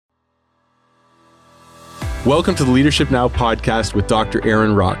Welcome to the Leadership Now podcast with Dr.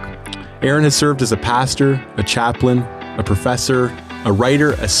 Aaron Rock. Aaron has served as a pastor, a chaplain, a professor, a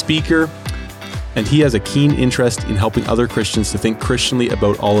writer, a speaker, and he has a keen interest in helping other Christians to think Christianly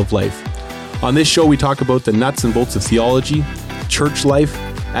about all of life. On this show, we talk about the nuts and bolts of theology, church life,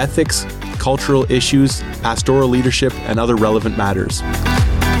 ethics, cultural issues, pastoral leadership, and other relevant matters.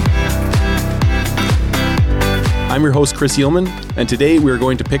 I'm your host, Chris Yeilman, and today we are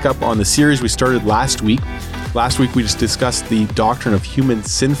going to pick up on the series we started last week. Last week, we just discussed the doctrine of human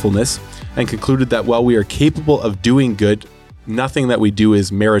sinfulness and concluded that while we are capable of doing good, nothing that we do is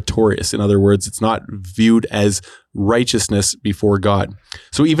meritorious. In other words, it's not viewed as righteousness before God.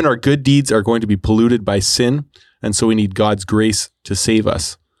 So even our good deeds are going to be polluted by sin, and so we need God's grace to save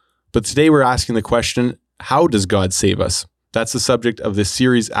us. But today we're asking the question, how does God save us? That's the subject of this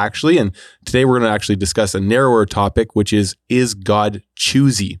series, actually, and today we're going to actually discuss a narrower topic, which is God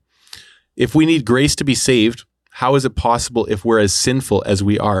choosey? If we need grace to be saved, how is it possible if we're as sinful as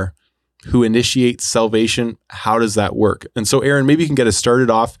we are? Who initiates salvation? How does that work? And so, Aaron, maybe you can get us started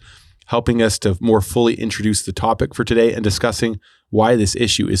off helping us to more fully introduce the topic for today and discussing why this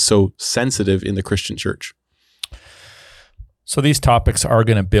issue is so sensitive in the Christian church. So these topics are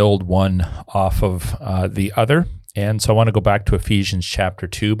going to build one off of the other. And so I want to go back to Ephesians chapter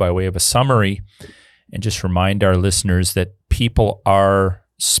 2 by way of a summary and just remind our listeners that people are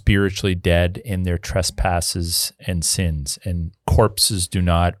spiritually dead in their trespasses and sins, and corpses do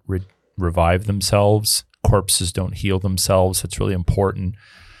not revive themselves. Corpses don't heal themselves. It's really important.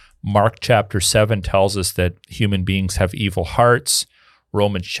 Mark chapter 7 tells us that human beings have evil hearts.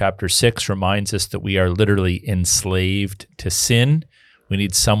 Romans chapter 6 reminds us that we are literally enslaved to sin. We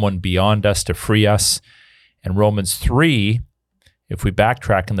need someone beyond us to free us. And Romans 3, if we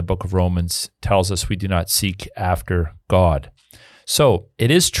backtrack in the book of Romans, tells us we do not seek after God. So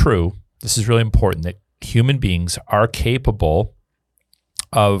it is true, this is really important, that human beings are capable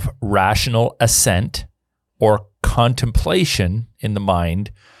of rational assent or contemplation in the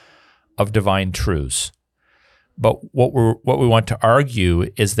mind of divine truths. But what we want to argue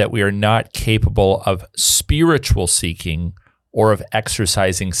is that we are not capable of spiritual seeking or of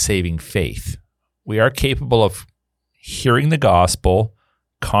exercising saving faith. We are capable of hearing the gospel,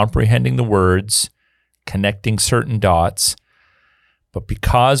 comprehending the words, connecting certain dots, but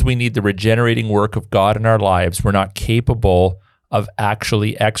because we need the regenerating work of God in our lives, we're not capable of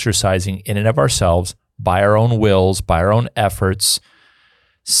actually exercising in and of ourselves, by our own wills, by our own efforts,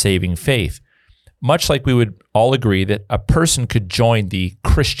 saving faith. Much like we would all agree that a person could join the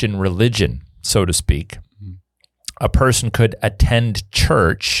Christian religion, so to speak. A person could attend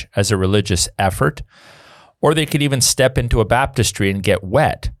church as a religious effort, or they could even step into a baptistry and get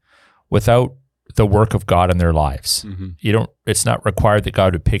wet without the work of God in their lives. Mm-hmm. It's not required that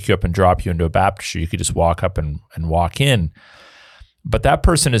God would pick you up and drop you into a baptistry. You could just walk up and walk in. But that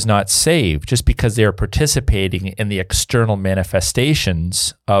person is not saved just because they are participating in the external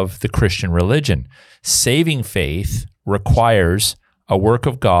manifestations of the Christian religion. Saving faith requires a work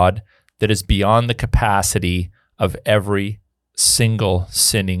of God that is beyond the capacity of every single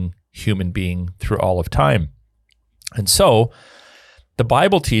sinning human being through all of time. And so the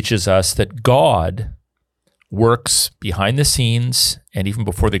Bible teaches us that God works behind the scenes and even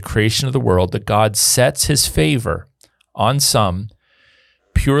before the creation of the world, that God sets his favor on some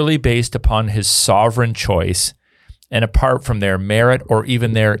purely based upon his sovereign choice and apart from their merit or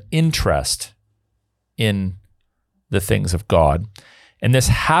even their interest in the things of God. And this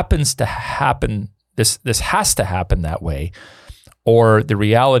happens to happen, this has to happen that way, or the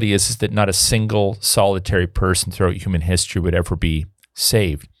reality is that not a single solitary person throughout human history would ever be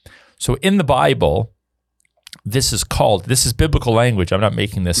saved. So in the Bible, this is biblical language. I'm not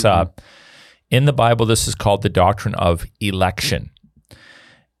making this up. In the Bible, this is called the doctrine of election.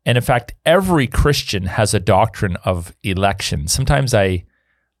 And in fact, every Christian has a doctrine of election. Sometimes I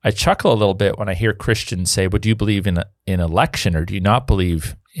chuckle a little bit when I hear Christians say, well, do you believe in election or do you not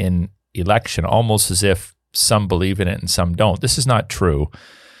believe in election? Almost as if some believe in it and some don't. This is not true.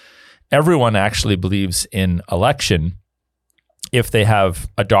 Everyone actually believes in election if they have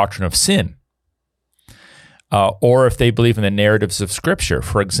a doctrine of sin, or if they believe in the narratives of Scripture.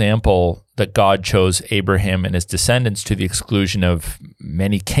 For example, that God chose Abraham and his descendants to the exclusion of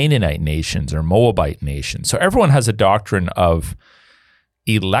many Canaanite nations or Moabite nations. So everyone has a doctrine of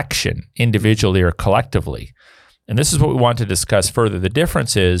election, individually or collectively. And this is what we want to discuss further. The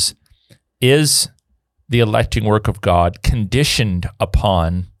difference is the electing work of God conditioned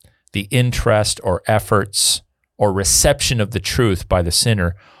upon the interest or efforts or reception of the truth by the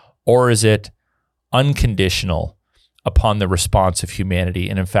sinner, or is it unconditional upon the response of humanity,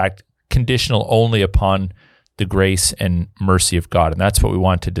 and in fact, conditional only upon the grace and mercy of God. And that's what we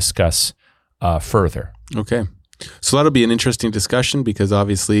want to discuss further. Okay. So that'll be an interesting discussion because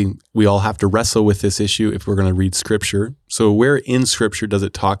obviously we all have to wrestle with this issue if we're going to read Scripture. So where in Scripture does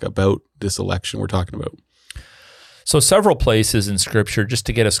it talk about this election we're talking about? So several places in Scripture, just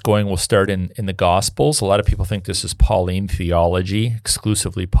to get us going, we'll start in the Gospels. A lot of people think this is Pauline theology,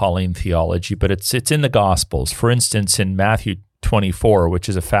 exclusively Pauline theology, but it's in the Gospels. For instance, in Matthew 24, which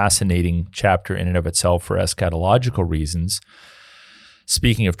is a fascinating chapter in and of itself for eschatological reasons,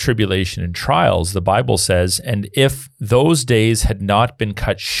 speaking of tribulation and trials, the Bible says, "And if those days had not been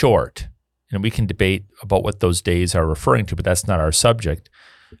cut short," and we can debate about what those days are referring to, but that's not our subject,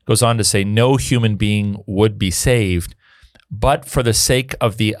 goes on to say, "No human being would be saved, but for the sake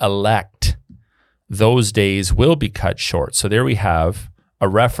of the elect, those days will be cut short." So there we have a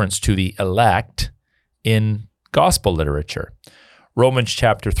reference to the elect in gospel literature. Romans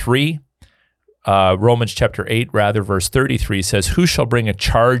chapter 8, verse 33 says, "Who shall bring a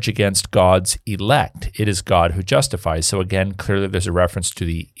charge against God's elect? It is God who justifies." So again, clearly there's a reference to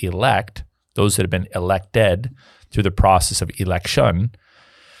the elect, those that have been elected through the process of election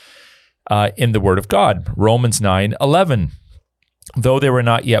in the Word of God. Romans 9:11, "Though they were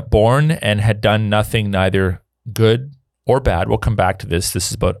not yet born and had done nothing neither good or bad," we'll come back to this. This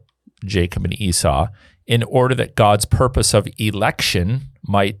is about Jacob and Esau, "in order that God's purpose of election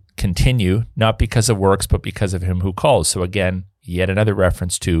might continue, not because of works, but because of him who calls." So again, yet another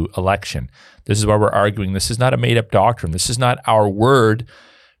reference to election. This is why we're arguing this is not a made-up doctrine. This is not our word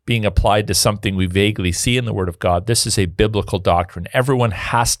being applied to something we vaguely see in the Word of God. This is a biblical doctrine. Everyone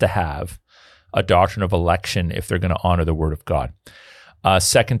has to have a doctrine of election if they're going to honor the Word of God.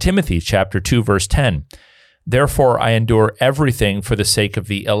 2 Timothy chapter 2, verse 10, "Therefore I endure everything for the sake of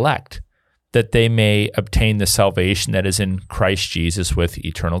the elect, that they may obtain the salvation that is in Christ Jesus with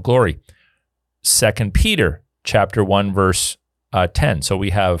eternal glory." 2 Peter chapter 1, verse 10. So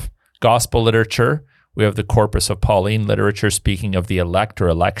we have gospel literature, we have the corpus of Pauline literature speaking of the elect or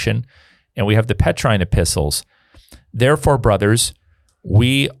election, and we have the Petrine epistles. "Therefore, brothers,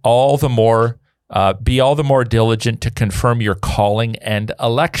 be all the more diligent to confirm your calling and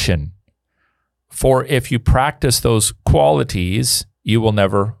election. For if you practice those qualities, you will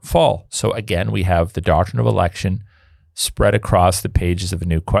never fall." So again, we have the doctrine of election spread across the pages of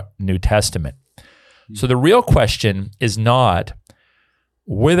the New Testament. So the real question is not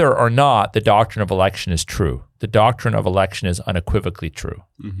whether or not the doctrine of election is true. The doctrine of election is unequivocally true.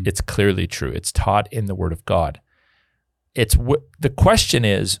 Mm-hmm. It's clearly true. It's taught in the Word of God. The question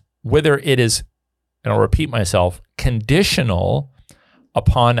is whether it is, and I'll repeat myself, conditional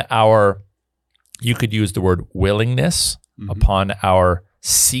upon our, you could use the word willingness, upon our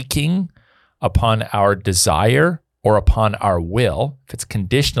seeking, upon our desire, or upon our will, if it's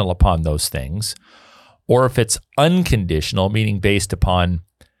conditional upon those things, or if it's unconditional, meaning based upon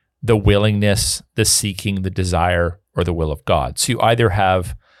the willingness, the seeking, the desire, or the will of God. So you either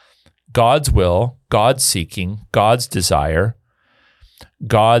have God's will, God's seeking, God's desire,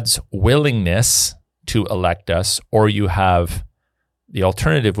 God's willingness to elect us, or you have, the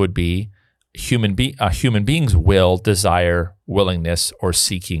alternative would be a human being's will, desire, willingness, or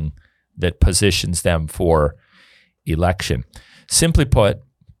seeking that positions them for election. Simply put,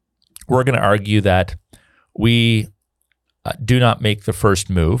 we're going to argue that we do not make the first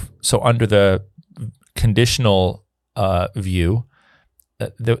move. So under the conditional view,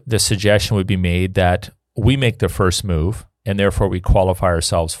 the suggestion would be made that we make the first move, and therefore we qualify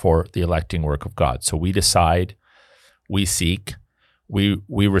ourselves for the electing work of God. So we decide, we seek, we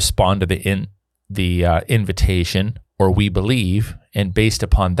respond to the invitation, or we believe, and based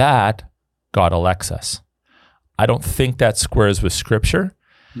upon that, God elects us. I don't think that squares with Scripture.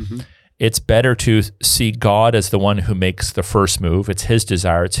 Mm-hmm. It's better to see God as the one who makes the first move. It's His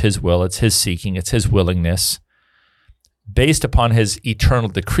desire, it's His will, it's His seeking, it's His willingness, based upon His eternal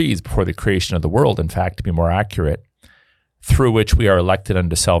decrees before the creation of the world, in fact, to be more accurate, through which we are elected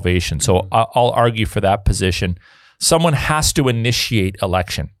unto salvation. So I'll argue for that position. Someone has to initiate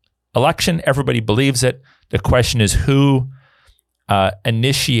election. Election, everybody believes it. The question is who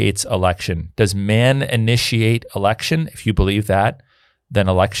initiates election. Does man initiate election? If you believe that, then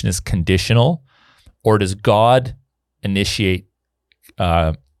election is conditional. Or does God initiate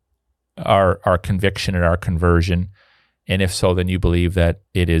our conviction and our conversion? And if so, then you believe that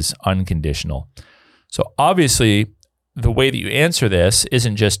it is unconditional. So obviously, the way that you answer this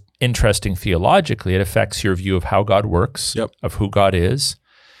isn't just interesting theologically. It affects your view of how God works, of who God is.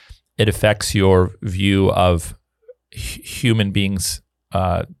 It affects your view of human beings,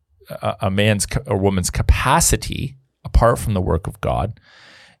 a man's or woman's capacity apart from the work of God.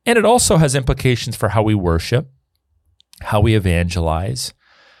 And it also has implications for how we worship, how we evangelize,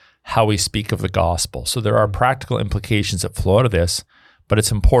 how we speak of the gospel. So there are practical implications that flow out of this, but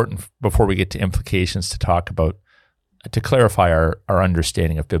it's important before we get to implications to clarify our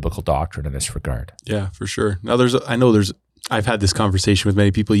understanding of biblical doctrine in this regard. Yeah, for sure. Now I've had this conversation with many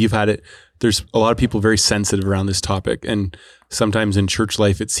people. You've had it. There's a lot of people very sensitive around this topic. And sometimes in church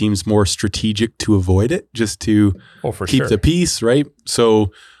life, it seems more strategic to avoid it, just to keep the peace, right?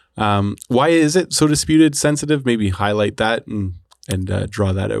 So why is it so disputed, sensitive? Maybe highlight that and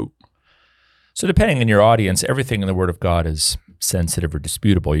draw that out. So depending on your audience, everything in the Word of God is sensitive or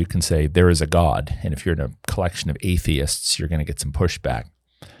disputable. You can say there is a God. And if you're in a collection of atheists, you're going to get some pushback.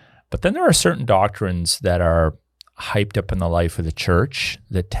 But then there are certain doctrines that are hyped up in the life of the church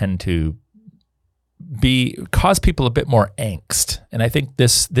that tend to cause people a bit more angst. And I think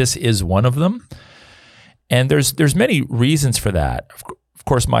this is one of them. And there's many reasons for that. Of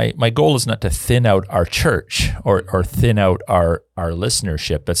course, my goal is not to thin out our church or thin out our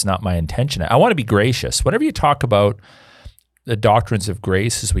listenership. That's not my intention. I want to be gracious. Whenever you talk about the doctrines of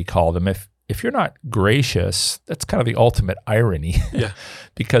grace, as we call them, if you're not gracious, that's kind of the ultimate irony. Yeah.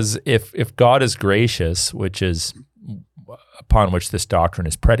 Because if God is gracious, which is upon which this doctrine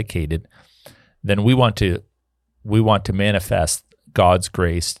is predicated, then we want to manifest God's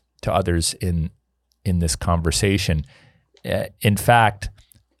grace to others in this conversation. In fact,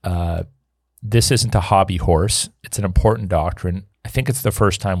 this isn't a hobby horse. It's an important doctrine. I think it's the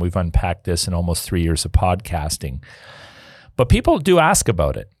first time we've unpacked this in almost 3 years of podcasting. But people do ask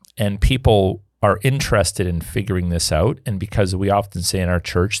about it, and people are interested in figuring this out. And because we often say in our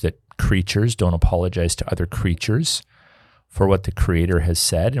church that creatures don't apologize to other creatures for what the Creator has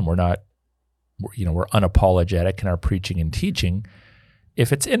said, and we're unapologetic in our preaching and teaching,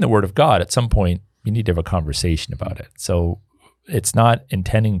 if it's in the Word of God, at some point, you need to have a conversation about it. So it's not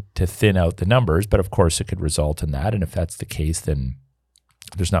intending to thin out the numbers, but of course it could result in that. And if that's the case, then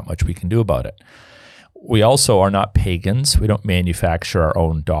there's not much we can do about it. We also are not pagans. We don't manufacture our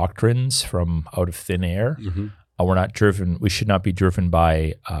own doctrines from out of thin air. Mm-hmm. We should not be driven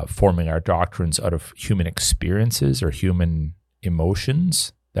by forming our doctrines out of human experiences or human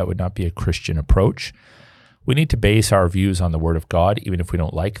emotions. That would not be a Christian approach. We need to base our views on the Word of God, even if we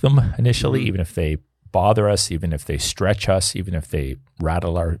don't like them initially, even if they bother us, even if they stretch us, even if they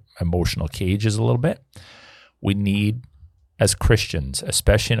rattle our emotional cages a little bit. We need, as Christians,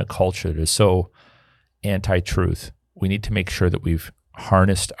 especially in a culture that is so anti-truth, we need to make sure that we've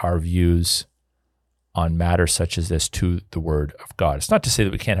harnessed our views on matters such as this to the Word of God. It's not to say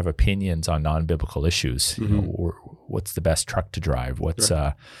that we can't have opinions on non-biblical issues. Mm-hmm. What's the best truck to drive? Where's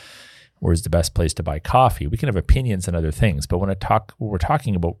the best place to buy coffee? We can have opinions on other things, but when we're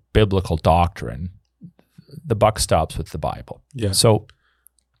talking about biblical doctrine, the buck stops with the Bible. Yeah. So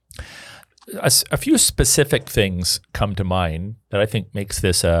a few specific things come to mind that I think makes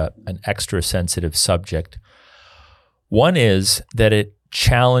this an extra sensitive subject. One is that it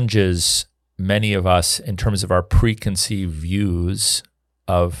challenges many of us in terms of our preconceived views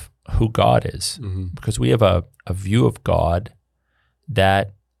of who God is, because we have a view of God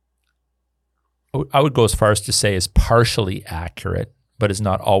that I would go as far as to say is partially accurate, but is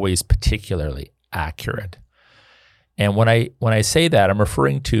not always particularly accurate. And when I say that, I'm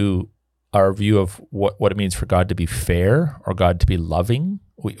referring to our view of what it means for God to be fair or God to be loving.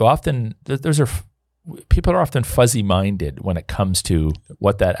 People are often fuzzy-minded when it comes to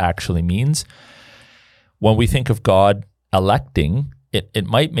what that actually means. When we think of God electing, it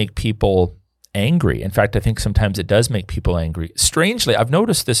might make people angry. In fact, I think sometimes it does make people angry. Strangely, I've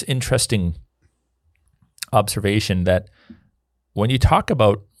noticed this interesting observation that when you talk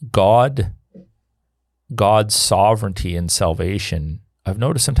about God's sovereignty and salvation, I've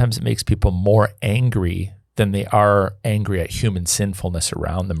noticed sometimes it makes people more angry than they are angry at human sinfulness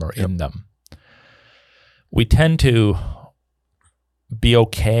around them or in them. We tend to be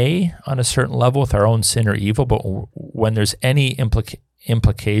okay on a certain level with our own sin or evil, but when there's any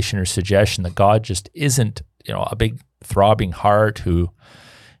implication or suggestion that God just isn't, a big throbbing heart who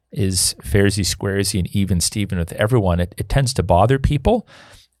is fairsy, squaresy, and even Steven with everyone, it tends to bother people.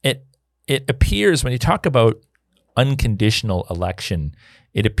 It appears, when you talk about unconditional election,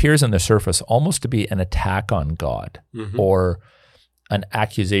 it appears on the surface almost to be an attack on God, or an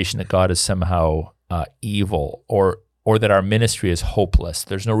accusation that God is somehow evil, or that our ministry is hopeless.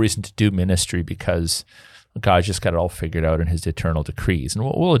 There's no reason to do ministry because God's just got it all figured out in his eternal decrees. And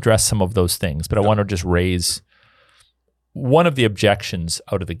we'll address some of those things, but I want to just raise one of the objections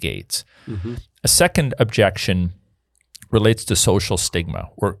out of the gates. A second objection relates to social stigma.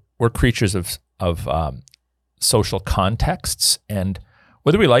 We're creatures of social contexts, and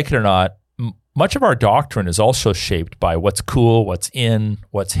whether we like it or not, much of our doctrine is also shaped by what's cool, what's in,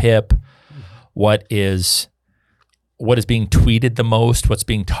 what's hip, what is being tweeted the most, what's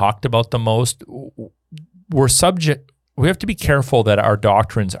being talked about the most. We have to be careful that our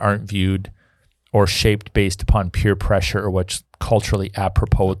doctrines aren't viewed or shaped based upon peer pressure or what's culturally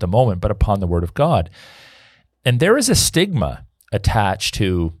apropos at the moment, but upon the Word of God. And there is a stigma attached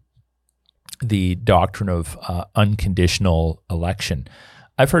to the doctrine of unconditional election.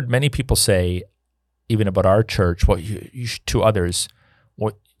 I've heard many people say, even about our church, to others,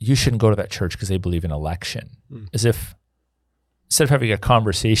 you shouldn't go to that church because they believe in election. As if, instead of having a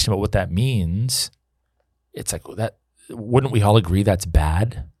conversation about what that means, it's like, that wouldn't we all agree that's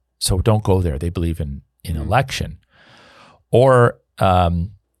bad? So don't go there. They believe in election. Or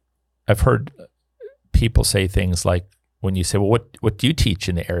I've heard people say things like, when you say, well, what do you teach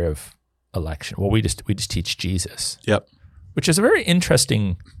in the area of election? Well, we just teach Jesus. Yep. Which is a very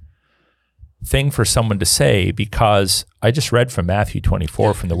interesting thing for someone to say, because I just read from Matthew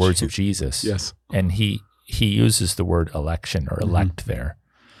 24 from the words of Jesus. Yes. And he uses the word election or elect there.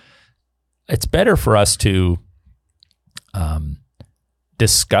 It's better for us to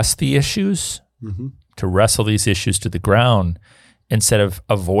discuss the issues, to wrestle these issues to the ground, instead of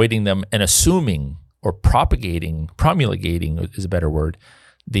avoiding them and assuming or promulgating is a better word,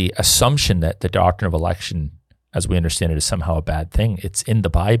 the assumption that the doctrine of election, as we understand it, is somehow a bad thing. It's in the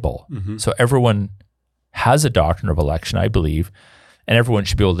Bible. So everyone has a doctrine of election, I believe, and everyone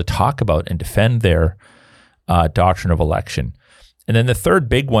should be able to talk about and defend their doctrine of election. And then the third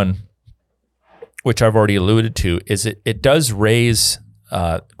big one, which I've already alluded to, is it does raise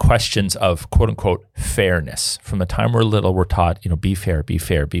questions of quote unquote fairness. From the time we're little, we're taught, be fair, be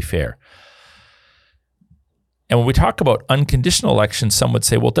fair, be fair. And when we talk about unconditional election, some would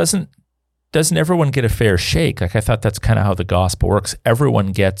say, well, doesn't everyone get a fair shake? Like, I thought that's kind of how the gospel works.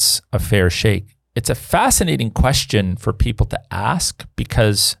 Everyone gets a fair shake. It's a fascinating question for people to ask,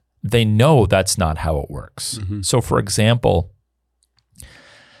 because they know that's not how it works. So, for example,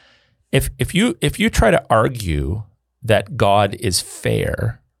 if you try to argue that God is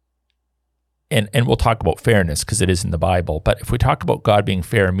fair, and we'll talk about fairness because it is in the Bible, but if we talk about God being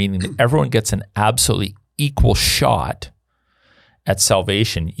fair, meaning that everyone gets an absolutely equal shot at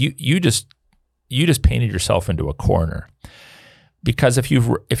salvation, you just painted yourself into a corner. Because if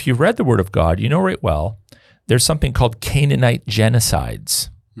you've read the Word of God, you know right well, there's something called Canaanite genocides.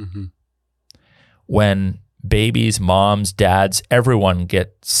 When babies, moms, dads, everyone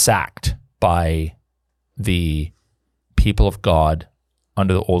get sacked by the people of God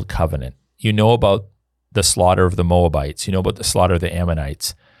under the Old Covenant. You know about the slaughter of the Moabites. You know about the slaughter of the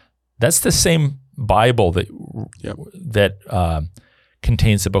Ammonites. That's the same Bible that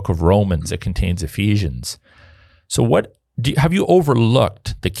contains the book of Romans. It contains Ephesians. So have you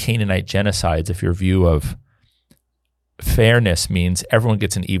overlooked the Canaanite genocides if your view of fairness means everyone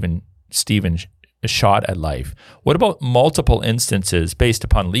gets an even Steven shot at life? What about multiple instances based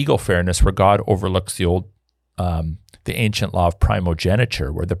upon legal fairness where God overlooks the ancient law of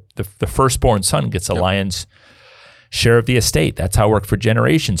primogeniture, where the firstborn son gets a lion's share of the estate? That's how it worked for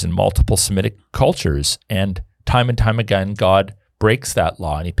generations in multiple Semitic cultures. And time again, God breaks that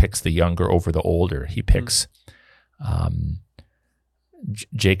law and he picks the younger over the older. He picks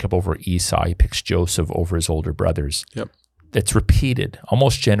Jacob over Esau. He picks Joseph over his older brothers. It's repeated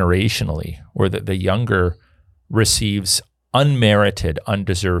almost generationally, where the younger receives unmerited,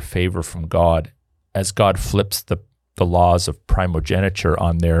 undeserved favor from God as God flips the laws of primogeniture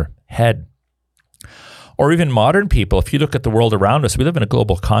on their head. Or even modern people, if you look at the world around us, we live in a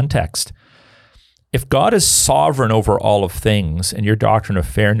global context. If God is sovereign over all of things, and your doctrine of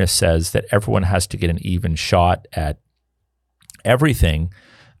fairness says that everyone has to get an even shot at everything,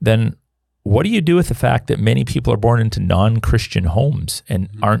 then what do you do with the fact that many people are born into non-Christian homes and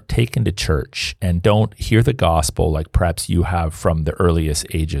aren't taken to church and don't hear the gospel like perhaps you have from the earliest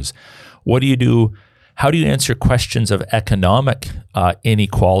ages? What do you do? How do you answer questions of economic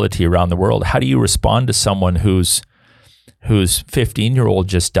inequality around the world? How do you respond to someone whose 15-year-old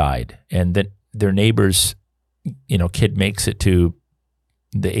just died and that their neighbor's kid makes it to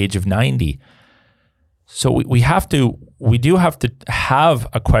the age of 90? So we do have to have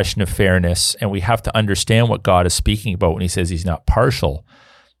a question of fairness, and we have to understand what God is speaking about when he says he's not partial.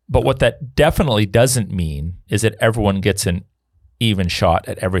 But what that definitely doesn't mean is that everyone gets an even shot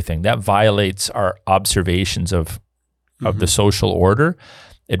at everything. That violates our observations of the social order.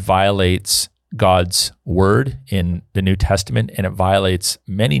 It violates God's word in the New Testament, and it violates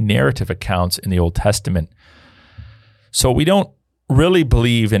many narrative accounts in the Old Testament. So we don't really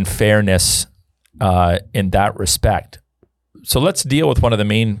believe in fairness in that respect. So let's deal with one of the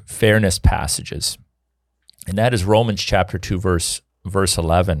main fairness passages, and that is Romans chapter 2, verse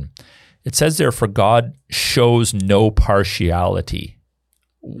 11. It says there, "For God shows no partiality,"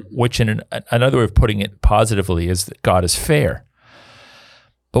 which in another way of putting it positively is that God is fair.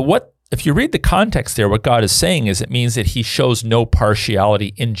 But if you read the context there, what God is saying is it means that he shows no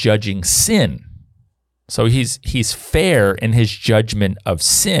partiality in judging sin. So he's fair in his judgment of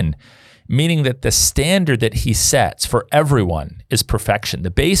sin, meaning that the standard that he sets for everyone is perfection.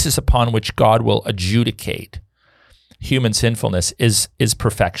 The basis upon which God will adjudicate human sinfulness is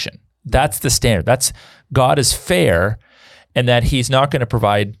perfection. That's the standard. God is fair, and that he's not going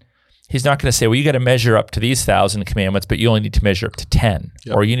to say, well, you got to measure up to these 1,000 commandments, but you only need to measure up to 10,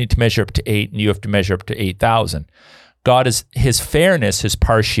 or you need to measure up to 8, and you have to measure up to 8,000. God is, his fairness, his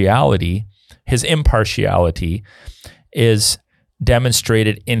partiality, his impartiality is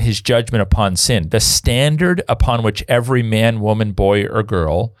demonstrated in his judgment upon sin. The standard upon which every man, woman, boy, or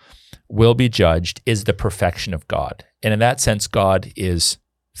girl will be judged is the perfection of God. And in that sense, God is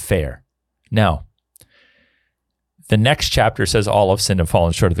fair. Now, the next chapter says all have sinned and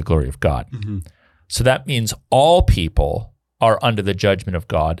fallen short of the glory of God. Mm-hmm. So that means all people are under the judgment of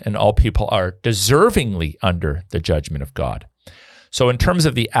God, and all people are deservingly under the judgment of God. So in terms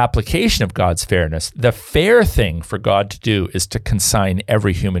of the application of God's fairness, the fair thing for God to do is to consign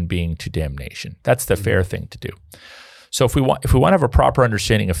every human being to damnation. That's the fair thing to do. So if we want to have a proper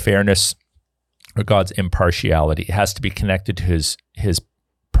understanding of fairness or God's impartiality, it has to be connected to his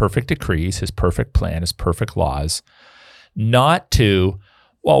perfect decrees, his perfect plan, his perfect laws, not to,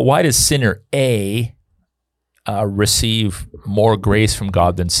 well, why does sinner A receive more grace from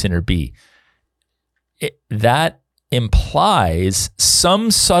God than sinner B? That implies some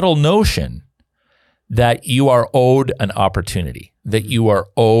subtle notion that you are owed an opportunity, that you are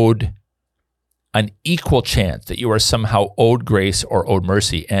owed an equal chance, that you are somehow owed grace or owed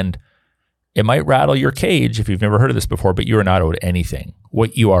mercy. And it might rattle your cage if you've never heard of this before, but you are not owed anything.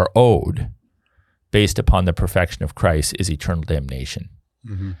 What you are owed, based upon the perfection of Christ, is eternal damnation,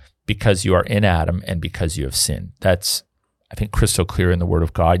 because you are in Adam and because you have sinned. That's, I think, crystal clear in the Word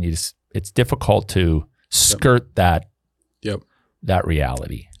of God. And it's difficult to skirt that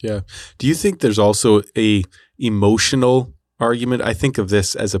reality. Yeah. Do you think there's also a emotional argument? I think of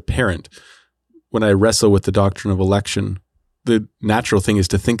this as a parent. When I wrestle with the doctrine of election, the natural thing is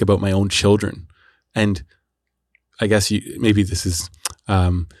to think about my own children. And I guess maybe this is,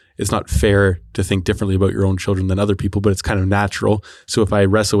 it's not fair to think differently about your own children than other people, but it's kind of natural. So if I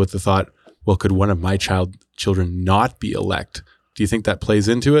wrestle with the thought, well, could one of my children not be elect? Do you think that plays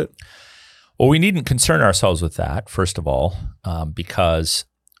into it? Well, we needn't concern ourselves with that, first of all, because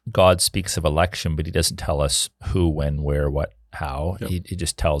God speaks of election, but he doesn't tell us who, when, where, what, how. Yep. He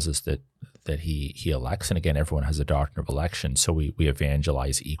just tells us that he elects. And again, everyone has a doctrine of election, so we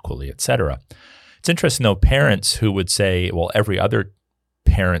evangelize equally, et cetera. It's interesting, though, parents who would say, well, every other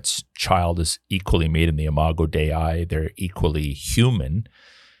parent's child is equally made in the imago Dei, they're equally human,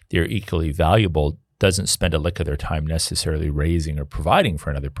 they're equally valuable, doesn't spend a lick of their time necessarily raising or providing for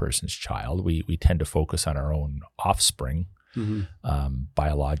another person's child. We tend to focus on our own offspring,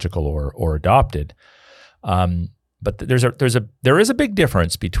 biological or adopted. But there is a big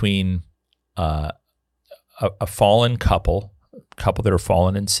difference between a fallen couple that are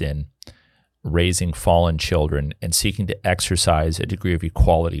fallen in sin, raising fallen children and seeking to exercise a degree of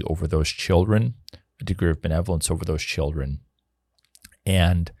equality over those children, a degree of benevolence over those children,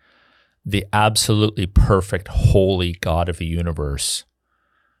 and the absolutely perfect, holy God of the universe,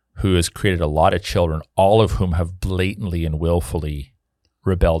 who has created a lot of children, all of whom have blatantly and willfully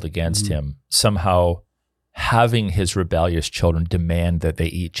rebelled against him, somehow having his rebellious children demand that they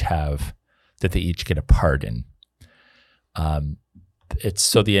each get a pardon. It's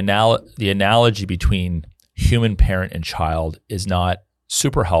so the analogy between human parent and child is not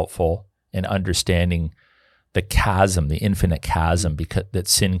super helpful in understanding the chasm, the infinite chasm that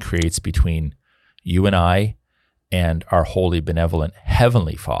sin creates between you and I and our holy, benevolent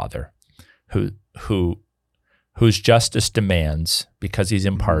Heavenly Father, whose justice demands, because he's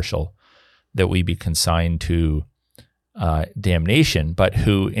impartial, that we be consigned to damnation, but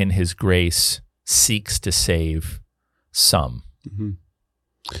who in his grace seeks to save some. Mm-hmm.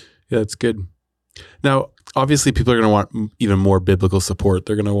 Yeah, that's good. Now, obviously, people are going to want even more biblical support.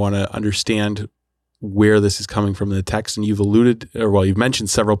 They're going to want to understand where this is coming from in the text. And you've mentioned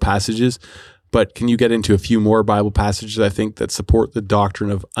several passages, but can you get into a few more Bible passages, I think, that support the doctrine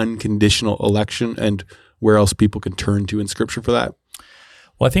of unconditional election and where else people can turn to in Scripture for that?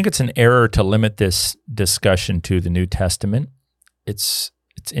 Well, I think it's an error to limit this discussion to the New Testament. It's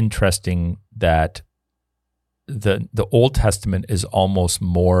interesting that the Old Testament is almost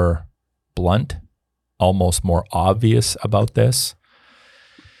more blunt, almost more obvious about this,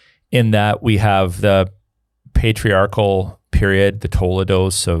 in that we have the patriarchal period, the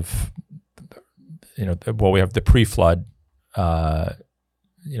Toledos of, we have the pre-flood,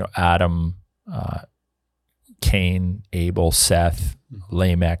 Adam, Cain, Abel, Seth,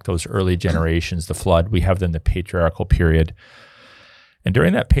 Lamech, those early generations, the flood. We have then the patriarchal period. And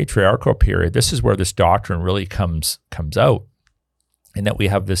during that patriarchal period, this is where this doctrine really comes out, in that we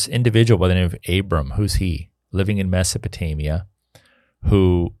have this individual by the name of Abram. Who's he? Living in Mesopotamia,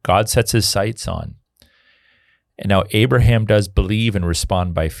 who God sets his sights on. And now Abraham does believe and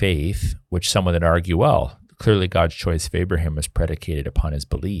respond by faith, which someone would argue, well, clearly God's choice of Abraham was predicated upon his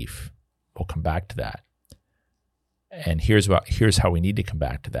belief. We'll come back to that. And here's how we need to come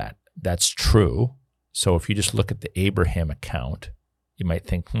back to that. That's true. So if you just look at the Abraham account, you might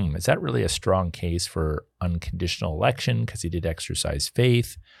think, is that really a strong case for unconditional election because he did exercise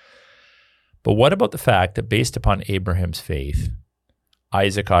faith? But what about the fact that based upon Abraham's faith,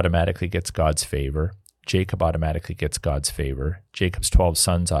 Isaac automatically gets God's favor, Jacob automatically gets God's favor, Jacob's 12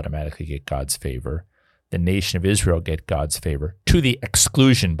 sons automatically get God's favor, the nation of Israel get God's favor, to the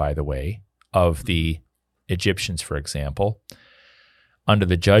exclusion, by the way, of the Egyptians, for example. Under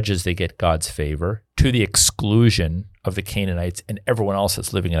the judges, they get God's favor, to the exclusion of the Canaanites and everyone else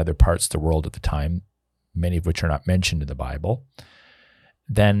that's living in other parts of the world at the time, many of which are not mentioned in the Bible.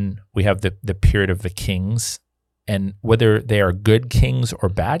 Then we have the period of the kings, and whether they are good kings or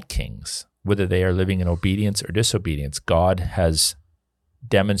bad kings, whether they are living in obedience or disobedience, God is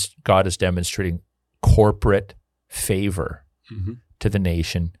demonstrating corporate favor to the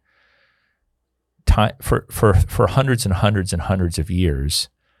nation for hundreds and hundreds and hundreds of years.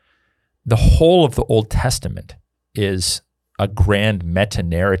 The whole of the Old Testament is a grand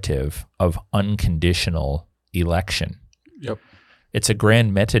meta-narrative of unconditional election. Yep. It's a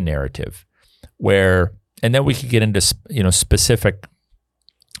grand meta-narrative where, and then we could get into specific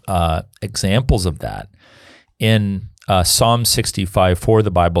examples of that. In Psalm 65:4,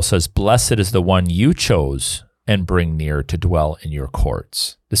 the Bible says, "Blessed is the one you chose and bring near to dwell in your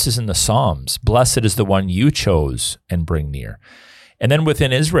courts." This is in the Psalms. Blessed is the one you chose and bring near. And then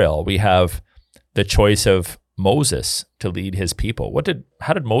within Israel, we have the choice of Moses to lead his people.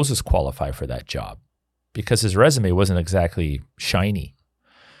 How did Moses qualify for that job? Because his resume wasn't exactly shiny.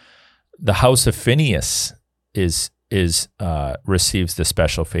 The house of Phinehas receives the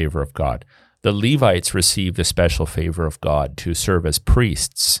special favor of God. The Levites receive the special favor of God to serve as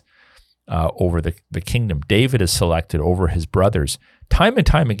priests over the kingdom. David is selected over his brothers. Time and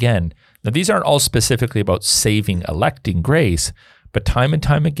time again, now these aren't all specifically about saving, electing grace, but time and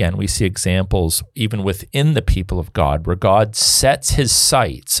time again, we see examples even within the people of God where God sets his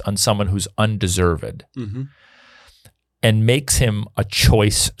sights on someone who's undeserved and makes him a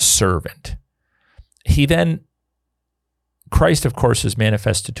choice servant. Christ, of course, is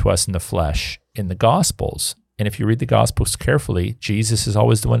manifested to us in the flesh in the Gospels. And if you read the Gospels carefully, Jesus is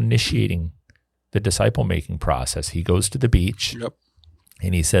always the one initiating the disciple-making process. He goes to the beach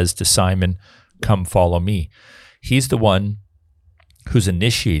and he says to Simon, "Come follow me." He's the one who's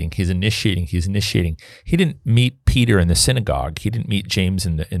initiating. He's initiating. He didn't meet Peter in the synagogue. He didn't meet James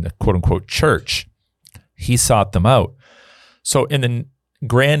in the quote-unquote church. He sought them out. So in the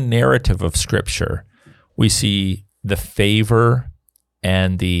grand narrative of Scripture, we see the favor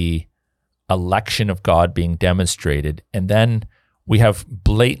and the election of God being demonstrated, and then we have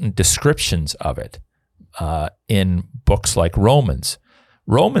blatant descriptions of it in books like Romans.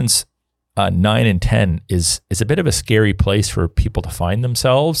 Romans 9 and 10 is a bit of a scary place for people to find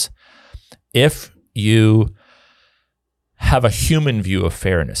themselves if you have a human view of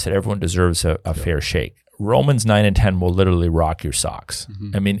fairness, that everyone deserves a fair shake. Romans 9 and 10 will literally rock your socks.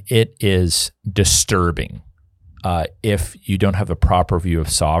 I mean, it is disturbing if you don't have a proper view of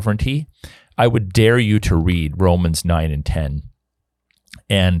sovereignty. I would dare you to read Romans 9 and 10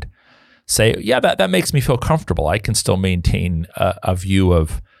 and say, yeah, that makes me feel comfortable. I can still maintain a view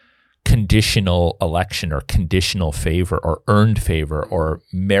of conditional election or conditional favor or earned favor or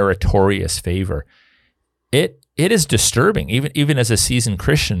meritorious favor. It is disturbing. Even as a seasoned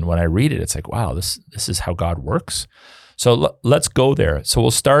Christian, when I read it, it's like, wow, this is how God works. So let's go there. So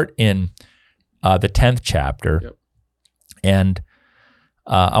we'll start in the 10th chapter. And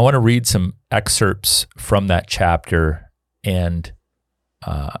I want to read some excerpts from that chapter and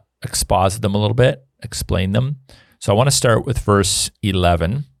exposit them a little bit, explain them. So I want to start with verse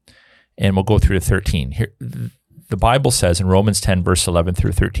 11, and we'll go through to 13. Here, the Bible says in Romans 10, verse 11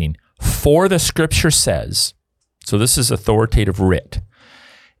 through 13, "For the Scripture says," so this is authoritative writ,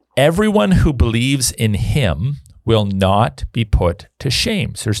 everyone who believes in him will not be put to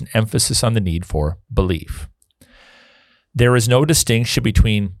shame. So there's an emphasis on the need for belief. There is no distinction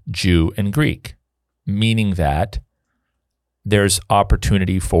between Jew and Greek, meaning that there's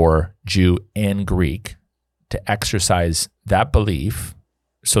opportunity for Jew and Greek to exercise that belief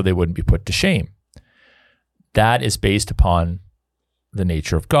so they wouldn't be put to shame. That is based upon the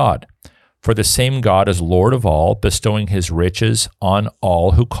nature of God. For the same God is Lord of all, bestowing his riches on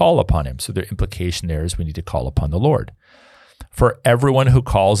all who call upon him. So the implication there is we need to call upon the Lord. For everyone who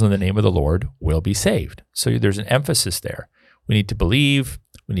calls on the name of the Lord will be saved. So there's an emphasis there. We need to believe,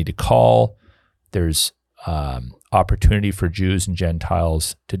 we need to call. There's opportunity for Jews and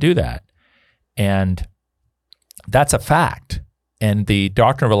Gentiles to do that. And that's a fact. And the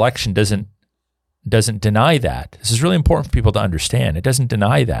doctrine of election doesn't deny that. This is really important for people to understand. It doesn't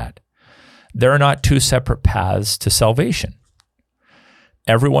deny that. There are not two separate paths to salvation.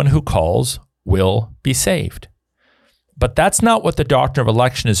 Everyone who calls will be saved. But that's not what the doctrine of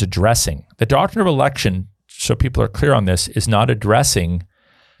election is addressing. The doctrine of election, so people are clear on this, is not addressing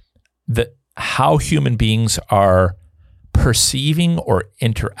how human beings are perceiving or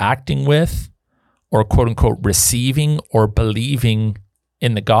interacting with or quote unquote receiving or believing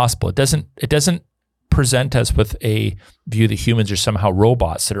in the gospel. It doesn't present us with a view that humans are somehow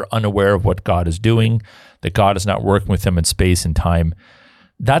robots that are unaware of what God is doing, that God is not working with them in space and time.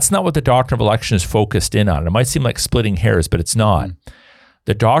 That's not what the doctrine of election is focused in on. It might seem like splitting hairs, but it's not.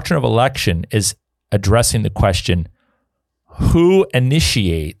 The doctrine of election is addressing the question, who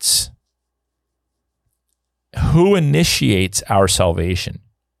initiates our salvation?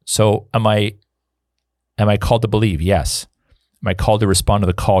 So am I called to believe? Yes. Am I called to respond to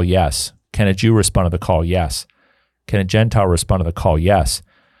the call? Yes. Can a Jew respond to the call? Yes. Can a Gentile respond to the call? Yes.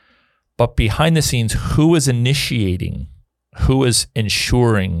 But behind the scenes, who is initiating? Who is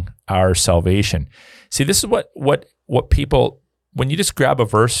ensuring our salvation? See, this is what people, when you just grab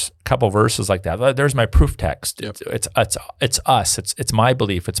a couple verses like that, there's my proof text. Yep. It's us. It's my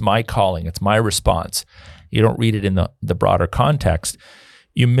belief. It's my calling. It's my response. You don't read it in the broader context.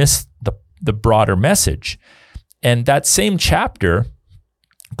 You miss the broader message. And that same chapter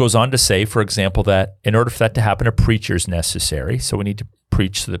goes on to say, for example, that in order for that to happen, a preacher is necessary. So we need to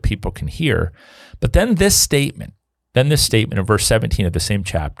preach so that people can hear. But then this statement in verse 17 of the same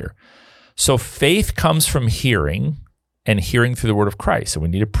chapter. So faith comes from hearing, and hearing through the word of Christ. So we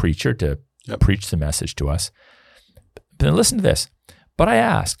need a preacher to preach the message to us. But then listen to this. But I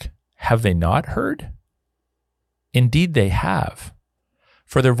ask, have they not heard? Indeed they have.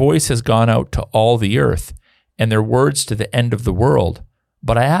 For their voice has gone out to all the earth, and their words to the end of the world.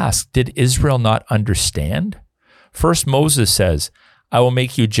 But I ask, did Israel not understand? First Moses says, I will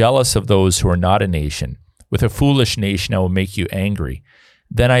make you jealous of those who are not a nation. With a foolish nation I will make you angry.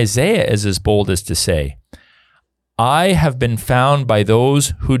 Then Isaiah is as bold as to say, I have been found by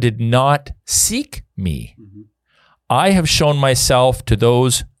those who did not seek me. Mm-hmm. I have shown myself to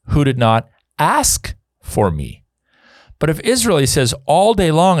those who did not ask for me. But if Israel, he says, all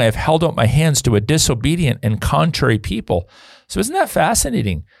day long I have held out my hands to a disobedient and contrary people. So isn't that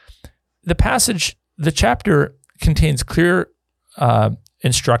fascinating? The chapter contains clear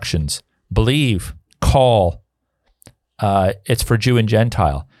instructions. Believe, call. It's for Jew and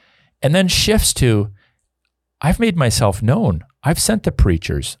Gentile. And then shifts to, I've made myself known. I've sent the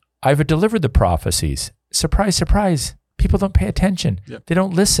preachers. I've delivered the prophecies. Surprise, surprise. People don't pay attention. Yep. They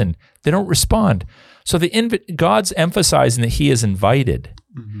don't listen. They don't respond. So God's emphasizing that he is invited.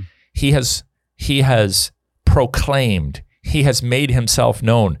 Mm-hmm. He has proclaimed. He has made himself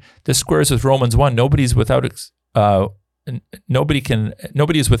known. This squares with Romans 1. Nobody is without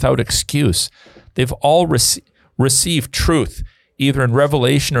excuse. They've all received truth, either in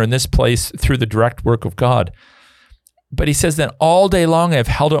revelation or in this place through the direct work of God. But he says that all day long I have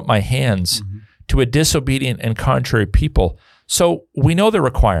held up my hands to a disobedient and contrary people. So we know the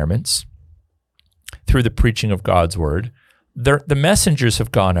requirements through the preaching of God's word. The messengers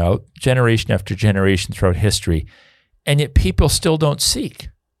have gone out generation after generation throughout history, and yet people still don't seek.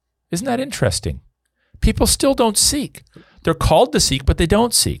 Isn't that interesting? People still don't seek. They're called to seek, but they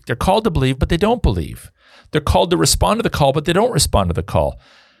don't seek. They're called to believe, but they don't believe. They're called to respond to the call, but they don't respond to the call.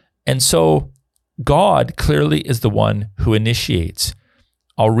 And so God clearly is the one who initiates.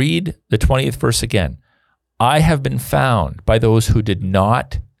 I'll read the 20th verse again. I have been found by those who did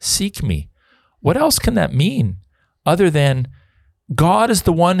not seek me. What else can that mean other than God is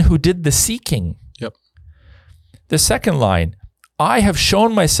the one who did the seeking? Yep. The second line, I have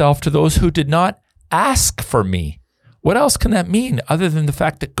shown myself to those who did not ask for me. What else can that mean other than the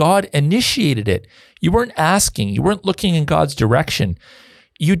fact that God initiated it? You weren't asking. You weren't looking in God's direction.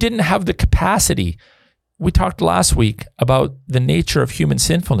 you didn't have the capacity. We talked last week about the nature of human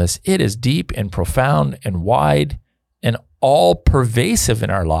sinfulness. It is deep and profound and wide and all pervasive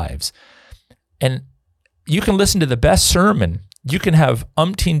in our lives. And you can listen to the best sermon. You can have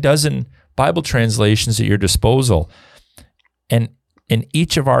umpteen dozen Bible translations at your disposal. And in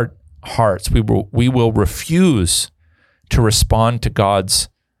each of our hearts, we will refuse to respond to God's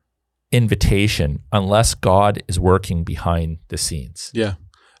invitation unless God is working behind the scenes. Yeah.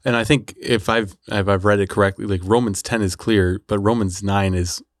 And I think if I've read it correctly, like Romans 10 is clear, but Romans 9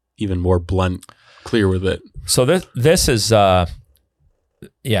 is even more blunt, clear with it. So this is,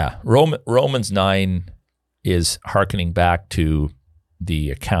 Romans 9 is hearkening back to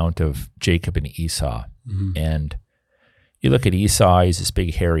the account of Jacob and Esau. Mm-hmm. And you look at Esau, he's this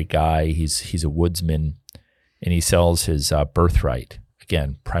big hairy guy, he's a woodsman, and he sells his birthright.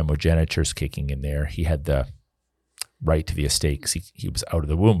 Again, primogeniture's kicking in there. He had the right to the estate because he was out of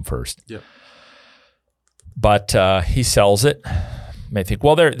the womb first. Yep. But he sells it. You may think,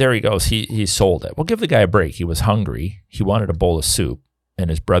 well, there he goes. He sold it. Well, give the guy a break. He was hungry. He wanted a bowl of soup, and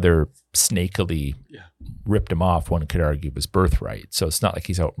his brother snakily ripped him off. One could argue his birthright. So it's not like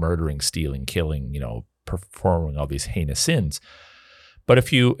he's out murdering, stealing, killing, performing all these heinous sins. But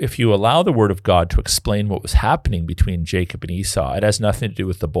if you allow the word of God to explain what was happening between Jacob and Esau, it has nothing to do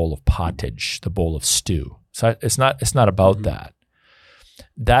with the bowl of pottage, the bowl of stew. So it's not about mm-hmm. that.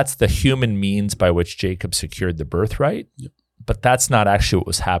 That's the human means by which Jacob secured the birthright, but that's not actually what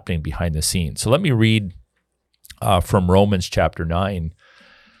was happening behind the scenes. So let me read from Romans chapter 9,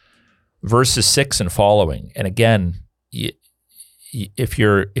 verses 6 and following. And again, if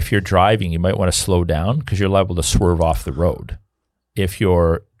you're driving, you might want to slow down because you're liable to swerve off the road. If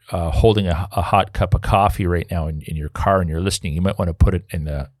you're holding a hot cup of coffee right now in your car and you're listening, you might want to put it in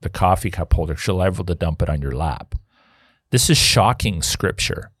the coffee cup holder because you're liable to dump it on your lap. This is shocking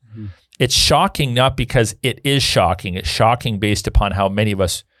scripture. Mm-hmm. It's shocking not because it is shocking. It's shocking based upon how many of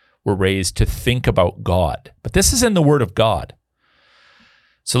us were raised to think about God. But this is in the Word of God.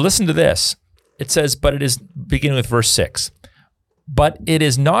 So listen to this. It says, but it is, beginning with verse 6, but it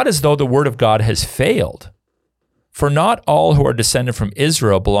is not as though the Word of God has failed. For not all who are descended from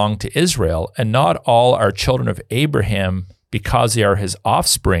Israel belong to Israel, and not all are children of Abraham because they are his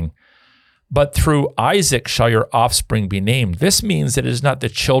offspring. But through Isaac shall your offspring be named. This means that it is not the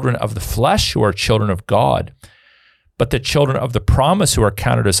children of the flesh who are children of God, but the children of the promise who are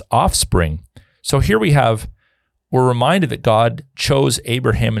counted as offspring. So here we're reminded that God chose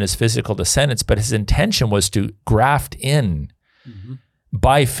Abraham and his physical descendants, but his intention was to graft in mm-hmm.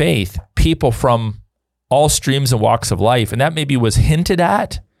 by faith people from all streams and walks of life. And that maybe was hinted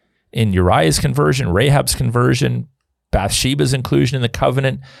at in Uriah's conversion, Rahab's conversion, Bathsheba's inclusion in the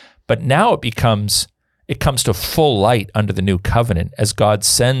covenant. But now it comes to full light under the new covenant as God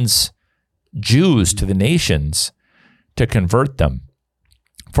sends Jews to the nations to convert them.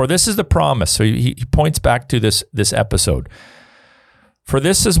 For this is the promise. So he points back to this episode. For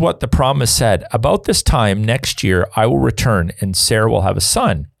this is what the promise said. About this time next year, I will return and Sarah will have a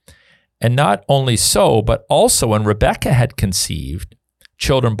son. And not only so, but also when Rebekah had conceived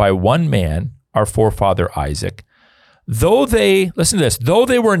children by one man, our forefather Isaac, though they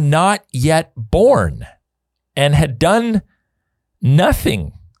were not yet born and had done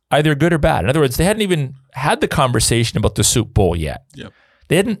nothing, either good or bad. In other words, they hadn't even had the conversation about the soup bowl yet. Yep.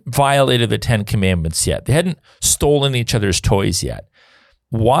 They hadn't violated the 10 Commandments yet. They hadn't stolen each other's toys yet.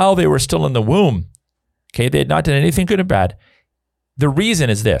 While they were still in the womb, they had not done anything good or bad. The reason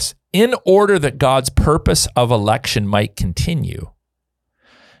is this: in order that God's purpose of election might continue,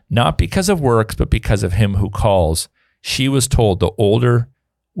 not because of works, but because of him who calls, she was told the older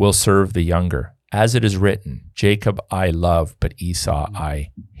will serve the younger. As it is written, Jacob I loved, but Esau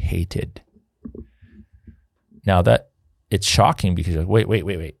I hated. Now that it's shocking because you're like,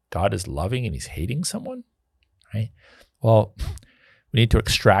 wait. God is loving and he's hating someone, right? Well, we need to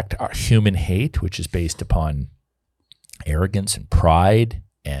extract our human hate, which is based upon arrogance and pride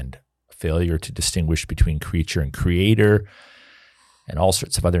and failure to distinguish between creature and creator and all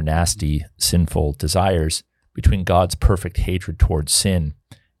sorts of other nasty, sinful desires, between God's perfect hatred towards sin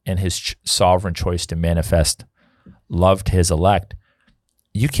and his sovereign choice to manifest love to his elect.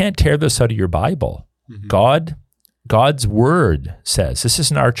 You can't tear this out of your Bible. Mm-hmm. God's word says, this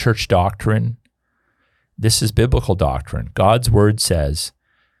isn't our church doctrine. This is biblical doctrine. God's word says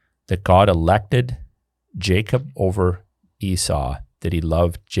that God elected Jacob over Esau, that he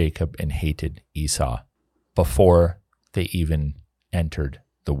loved Jacob and hated Esau before they even entered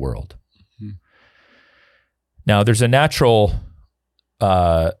the world. Mm-hmm. Now, there's a natural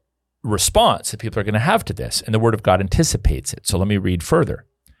response that people are going to have to this, and the Word of God anticipates it. So let me read further.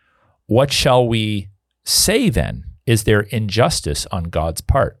 what shall we say then? Is there injustice on God's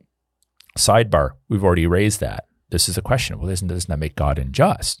part? Sidebar, we've already raised that. This is a question. Well, doesn't that make God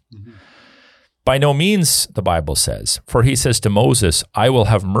unjust? Mm-hmm. By no means, the Bible says, for he says to Moses, I will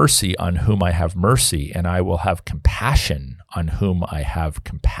have mercy on whom I have mercy, and I will have compassion on whom I have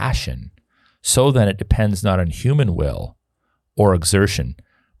compassion. So then it depends not on human will or exertion,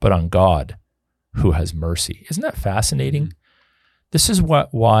 but on God who has mercy. Isn't that fascinating? Mm-hmm. This is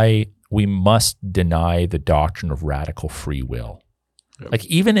why we must deny the doctrine of radical free will. Yep. Like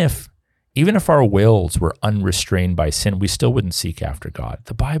even if our wills were unrestrained by sin, we still wouldn't seek after God.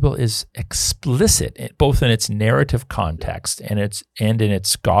 The Bible is explicit, both in its narrative context and in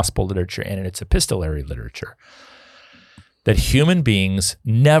its gospel literature and in its epistolary literature, that human beings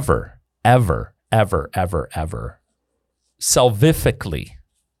never, ever, ever, ever, ever salvifically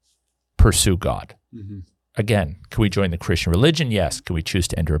pursue God. Mm-hmm. Again, can we join the Christian religion? Yes. Can we choose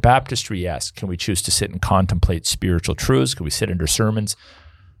to enter a baptistry? Yes. Can we choose to sit and contemplate spiritual truths? Can we sit under sermons?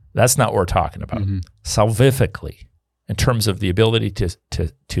 That's not what we're talking about. Mm-hmm. Salvifically, in terms of the ability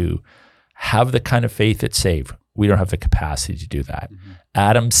to have the kind of faith that saves, we don't have the capacity to do that. Mm-hmm.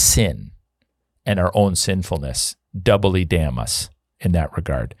 Adam's sin and our own sinfulness doubly damn us in that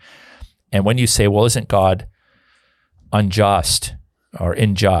regard. And when you say, well, isn't God unjust or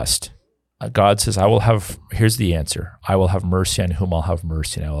unjust? God says, here's the answer. I will have mercy on whom I'll have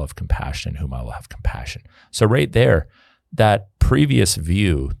mercy, and I will have compassion on whom I will have compassion. So right there, that previous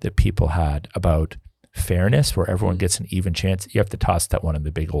view that people had about fairness, where everyone gets an even chance, you have to toss that one in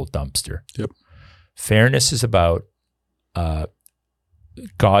the big old dumpster. Yep. Fairness is about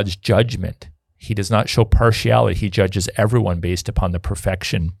God's judgment. He does not show partiality. He judges everyone based upon the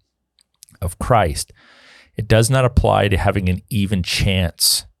perfection of Christ. It does not apply to having an even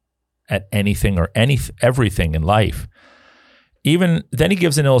chance at anything or everything in life. Even then, he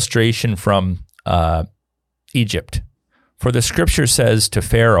gives an illustration from Egypt. For the scripture says to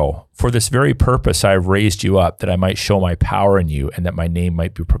Pharaoh, for this very purpose I have raised you up, that I might show my power in you, and that my name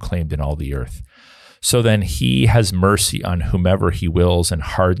might be proclaimed in all the earth. So then he has mercy on whomever he wills and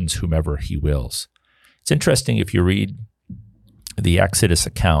hardens whomever he wills. It's interesting if you read the Exodus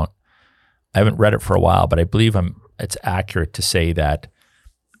account. I haven't read it for a while, but I believe it's accurate to say that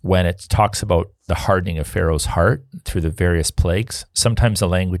when it talks about the hardening of Pharaoh's heart through the various plagues, sometimes the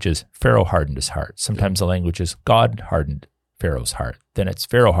language is Pharaoh hardened his heart. Sometimes the language is God hardened Pharaoh's heart. Then it's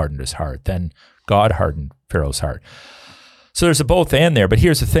Pharaoh hardened his heart. Then God hardened Pharaoh's heart. So there's a both and there. But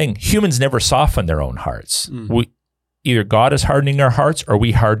here's the thing. Humans never soften their own hearts. Either God is hardening our hearts or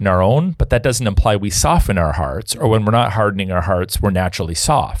we harden our own, but that doesn't imply we soften our hearts, or when we're not hardening our hearts, we're naturally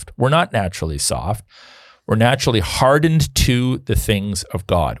soft. We're not naturally soft. We're naturally hardened to the things of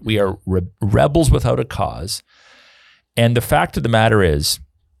God. We are rebels without a cause. And the fact of the matter is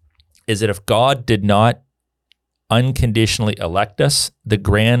that if God did not unconditionally elect us, the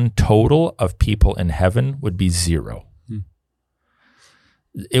grand total of people in heaven would be zero.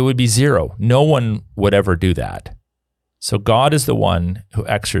 It would be zero. No one would ever do that. So God is the one who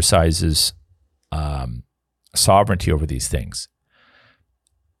exercises sovereignty over these things.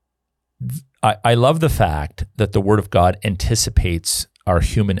 I love the fact that the Word of God anticipates our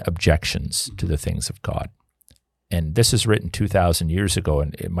human objections to the things of God. And this is written 2,000 years ago,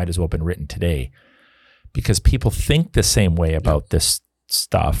 and it might as well have been written today, because people think the same way about this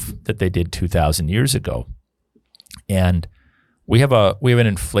stuff that they did 2,000 years ago. And we have an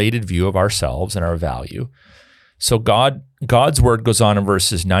inflated view of ourselves and our value. So God's word goes on in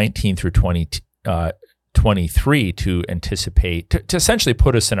verses 19 through 23 to anticipate, to essentially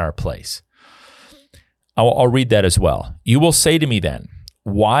put us in our place. I'll read that as well. You will say to me then,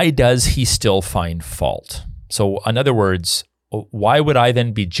 why does he still find fault? So in other words, why would I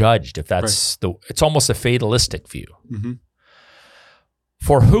then be judged if that's right? It's almost a fatalistic view. Mm-hmm.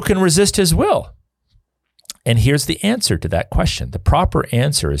 For who can resist his will? And here's the answer to that question. The proper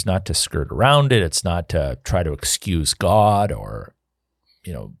answer is not to skirt around it. It's not to try to excuse God or,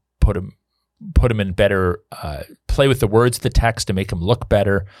 put him in better, play with the words of the text to make him look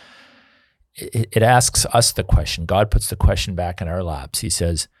better. It asks us the question. God puts the question back in our laps. He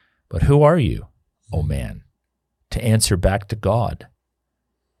says, but who are you, O man, to answer back to God?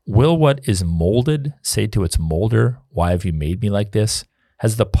 Will what is molded say to its molder, why have you made me like this?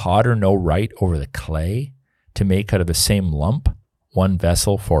 Has the potter no right over the clay to make out of the same lump one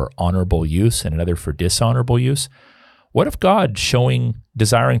vessel for honorable use and another for dishonorable use? What if God,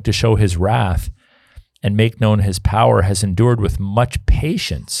 desiring to show his wrath and make known his power, has endured with much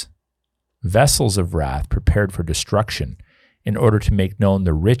patience vessels of wrath prepared for destruction, in order to make known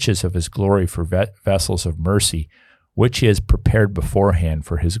the riches of his glory for vessels of mercy, which he has prepared beforehand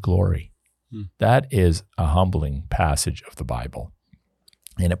for his glory. That is a humbling passage of the Bible.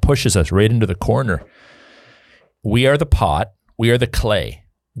 And it pushes us right into the corner. We are the pot, we are the clay.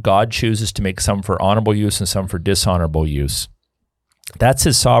 God chooses to make some for honorable use and some for dishonorable use. That's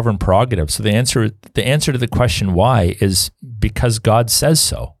his sovereign prerogative. So the answer to the question why is because God says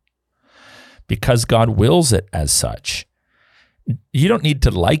so. Because God wills it as such. You don't need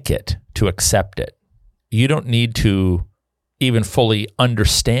to like it to accept it. You don't need to even fully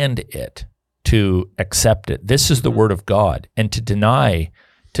understand it to accept it. This is the word of God. And to deny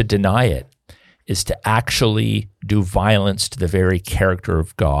it is to actually do violence to the very character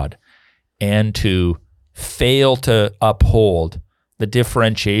of God and to fail to uphold the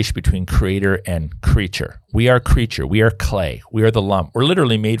differentiation between creator and creature. We are creature. We are clay. We are the lump. We're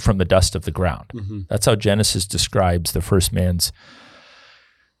literally made from the dust of the ground. That's how Genesis describes the first man's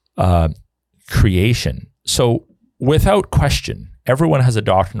creation. So without question, everyone has a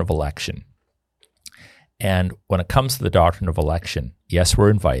doctrine of election. And when it comes to the doctrine of election, yes,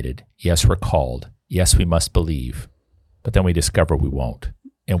 we're invited. Yes, we're called. Yes, we must believe. But then we discover we won't,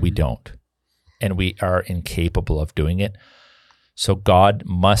 and we don't. And we are incapable of doing it. So God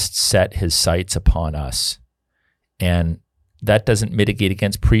must set his sights upon us. And that doesn't mitigate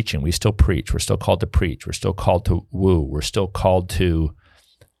against preaching. We still preach. We're still called to preach. We're still called to woo. We're still called to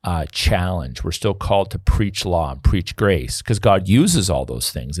challenge. We're still called to preach law and preach grace because God uses all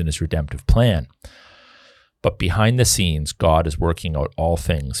those things in his redemptive plan. But behind the scenes, God is working out all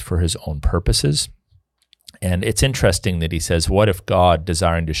things for his own purposes. And it's interesting that he says, what if God,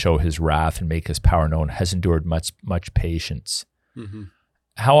 desiring to show his wrath and make his power known, has endured much patience?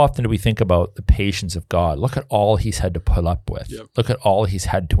 How often do we think about the patience of God? Look at all he's had to put up with. Look at all he's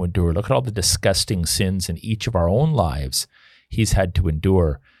had to endure. Look at all the disgusting sins in each of our own lives he's had to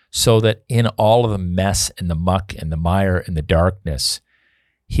endure, so that in all of the mess and the muck and the mire and the darkness,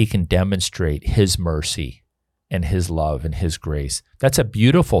 he can demonstrate his mercy and his love and his grace. That's a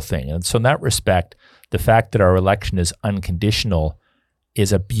beautiful thing. And so in that respect, the fact that our election is unconditional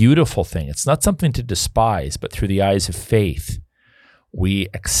is a beautiful thing. It's not something to despise, but through the eyes of faith, we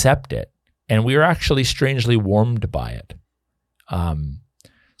accept it, and we are actually strangely warmed by it.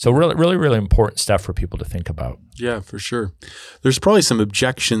 So really, really, really important stuff for people to think about. Yeah, for sure. There's probably some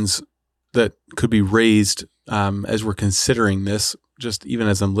objections that could be raised as we're considering this, just even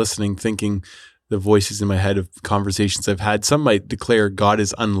as I'm listening, thinking the voices in my head of conversations I've had. Some might declare God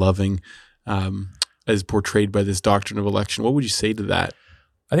is unloving as portrayed by this doctrine of election. What would you say to that?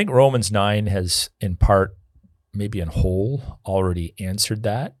 I think Romans 9 has, in part, maybe in whole, already answered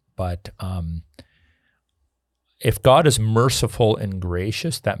that. But if God is merciful and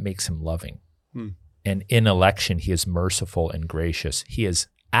gracious, that makes him loving. And in election, he is merciful and gracious. He is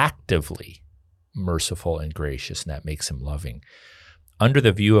actively merciful and gracious, and that makes him loving. Under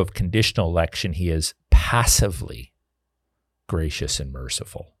the view of conditional election, he is passively gracious and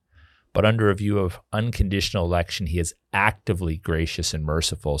merciful. But under a view of unconditional election, he is actively gracious and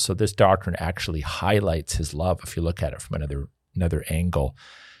merciful. So this doctrine actually highlights his love, if you look at it from another angle,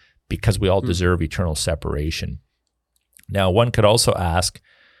 because we all deserve eternal separation. Now, one could also ask,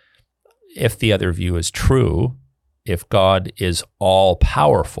 if the other view is true, if God is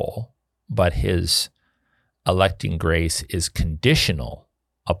all-powerful, but his electing grace is conditional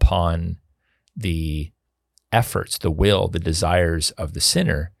upon the efforts, the will, the desires of the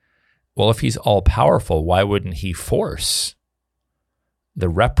sinner, well, if he's all-powerful, why wouldn't he force the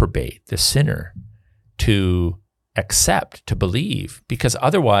reprobate, the sinner, to accept, to believe? Because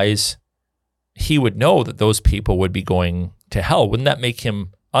otherwise, he would know that those people would be going to hell. Wouldn't that make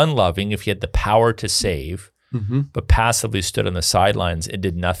him unloving if he had the power to save, but passively stood on the sidelines and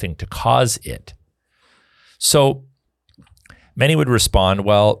did nothing to cause it? So many would respond,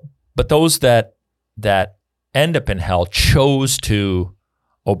 well, but those that end up in hell chose to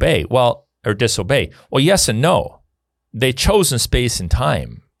obey, or disobey. Well, yes and no. They chose in space and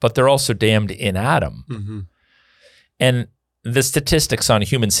time, but they're also damned in Adam. And the statistics on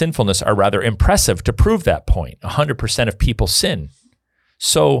human sinfulness are rather impressive to prove that point. 100% of people sin.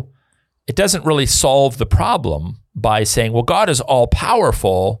 So it doesn't really solve the problem by saying, well, God is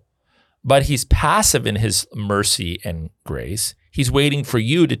all-powerful, but he's passive in his mercy and grace. He's waiting for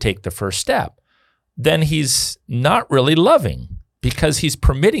you to take the first step. Then he's not really loving, because he's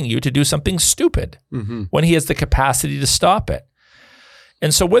permitting you to do something stupid when he has the capacity to stop it.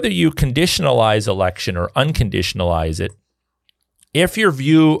 And so whether you conditionalize election or unconditionalize it, if your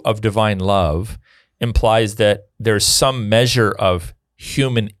view of divine love implies that there's some measure of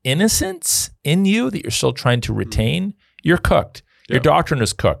human innocence in you that you're still trying to retain, you're cooked. Your doctrine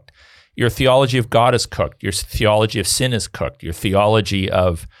is cooked. Your theology of God is cooked. Your theology of sin is cooked. Your theology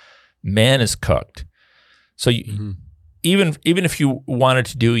of man is cooked. So even if you wanted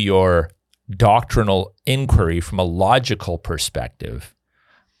to do your doctrinal inquiry from a logical perspective,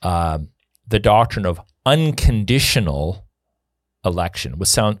 the doctrine of unconditional election,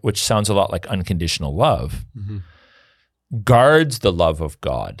 which sounds a lot like unconditional love, guards the love of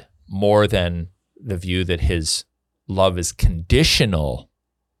God more than the view that his love is conditional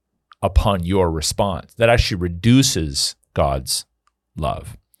upon your response. That actually reduces God's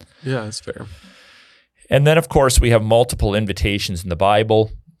love. Yeah, that's fair. And then, of course, we have multiple invitations in the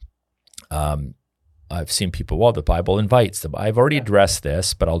Bible. I've seen people, well, the Bible invites them. I've already addressed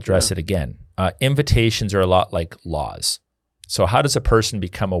this, but I'll address it again. Invitations are a lot like laws. So how does a person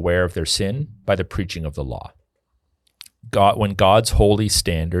become aware of their sin? By the preaching of the law. When God's holy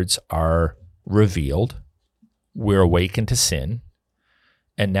standards are revealed, we're awakened to sin,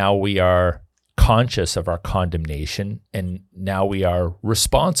 and now we are conscious of our condemnation, and now we are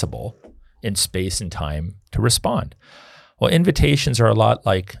responsible in space and time to respond. Well, invitations are a lot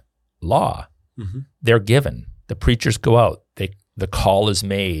like law. They're given. The preachers go out. The call is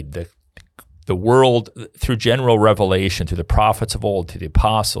made. The world, through general revelation, through the prophets of old, to the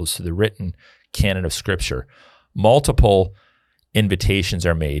apostles, to the written canon of Scripture, multiple invitations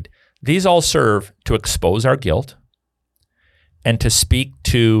are made. These all serve to expose our guilt and to speak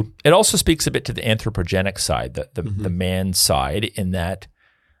to, it also speaks a bit to the anthropogenic side, the man side, in that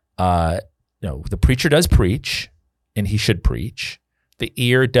the preacher does preach, and he should preach. The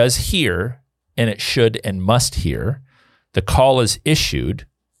ear does hear, and it should and must hear. The call is issued,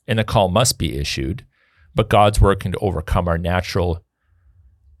 and the call must be issued, but God's working to overcome our natural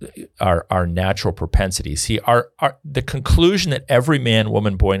propensities. The conclusion that every man,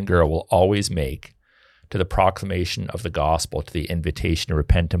 woman, boy, and girl will always make to the proclamation of the gospel, to the invitation to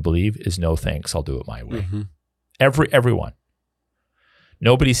repent and believe, is no thanks, I'll do it my way. Everyone.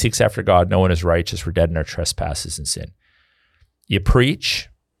 Nobody seeks after God. No one is righteous. We're dead in our trespasses and sin. You preach,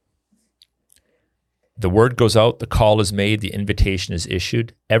 the word goes out, the call is made, the invitation is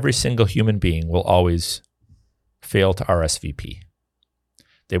issued. Every single human being will always fail to RSVP.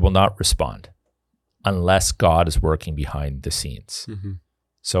 They will not respond unless God is working behind the scenes.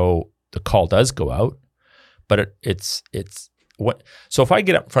 So the call does go out, but it's what. So if I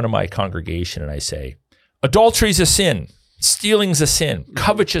get up in front of my congregation and I say, adultery is a sin, stealing is a sin,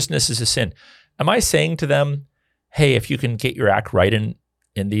 covetousness is a sin, am I saying to them, hey, if you can get your act right in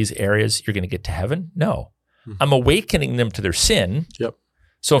these areas, you're going to get to heaven? No. I'm awakening them to their sin.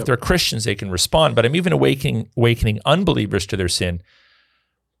 So if they're Christians, they can respond, but I'm even awakening unbelievers to their sin,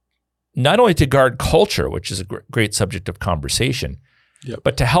 not only to guard culture, which is a great subject of conversation,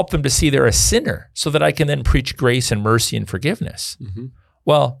 but to help them to see they're a sinner so that I can then preach grace and mercy and forgiveness.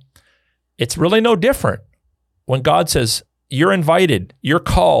 Well, it's really no different when God says, you're invited, you're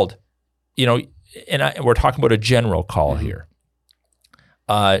called, and we're talking about a general call here,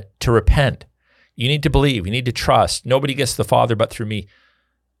 to repent. You need to believe, you need to trust. Nobody gets to the Father but through me.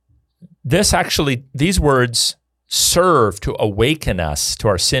 These words serve to awaken us to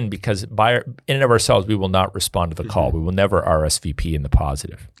our sin, because in and of ourselves, we will not respond to the call. We will never RSVP in the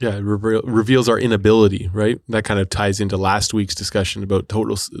positive. Yeah, it reveals our inability, right? That kind of ties into last week's discussion about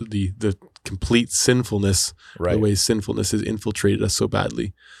the complete sinfulness, the way sinfulness has infiltrated us so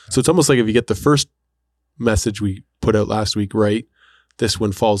badly. So it's almost like if you get the first message we put out last week right, this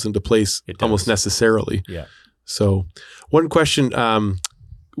one falls into place almost necessarily. Yeah. So one question,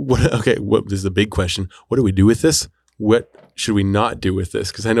 this is a big question. What do we do with this? What should we not do with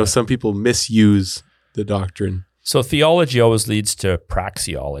this? Because I know some people misuse the doctrine. So theology always leads to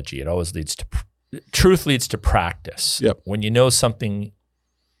praxeology. It always leads to, truth leads to practice. When you know something,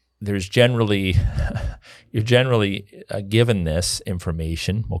 you're generally given this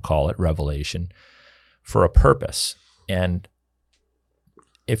information, we'll call it revelation, for a purpose. And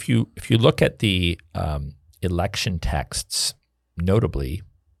if you look at the election texts, notably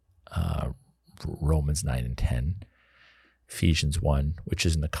Romans 9 and 10, Ephesians 1, which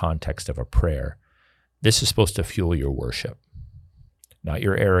is in the context of a prayer, this is supposed to fuel your worship, not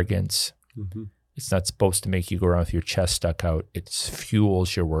your arrogance. It's not supposed to make you go around with your chest stuck out. It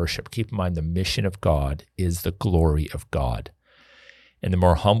fuels your worship. Keep in mind, the mission of God is the glory of God. And the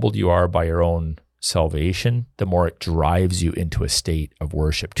more humbled you are by your own salvation, the more it drives you into a state of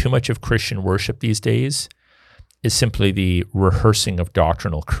worship. Too much of Christian worship these days is simply the rehearsing of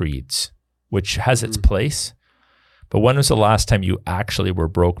doctrinal creeds, which has its place. But when was the last time you actually were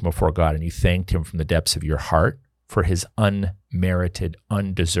broken before God and you thanked him from the depths of your heart for his unmerited,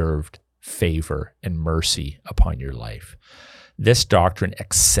 undeserved favor and mercy upon your life? This doctrine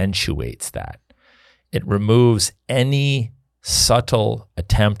accentuates that. It removes any subtle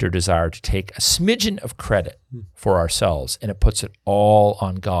attempt or desire to take a smidgen of credit for ourselves, and it puts it all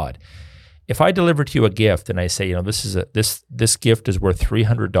on God. If I deliver to you a gift and I say, this gift is worth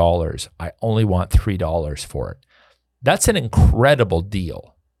 $300, I only want $3 for it. That's an incredible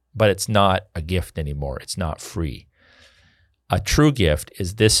deal, but it's not a gift anymore. It's not free. A true gift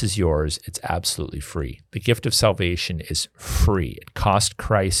is, this is yours. It's absolutely free. The gift of salvation is free. It cost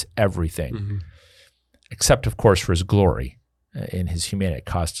Christ everything, except, of course, for his glory. In his humanity, it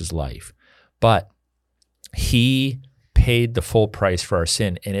cost his life. But he paid the full price for our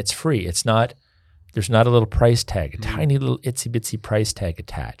sin, and it's free. There's not a little price tag, a tiny little itsy-bitsy price tag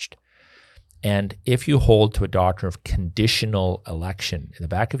attached. And if you hold to a doctrine of conditional election, in the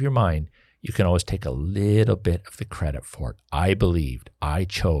back of your mind, you can always take a little bit of the credit for it. I believed, I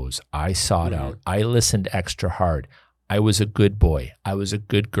chose, I sought out, I listened extra hard. I was a good boy. I was a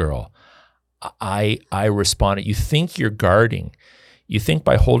good girl. I responded. You think you're guarding. You think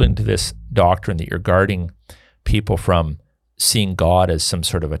by holding to this doctrine that you're guarding people from seeing God as some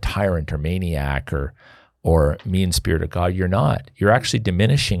sort of a tyrant or maniac or mean-spirited God. You're not. You're actually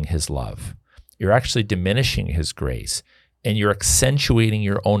diminishing his love. You're actually diminishing his grace, and you're accentuating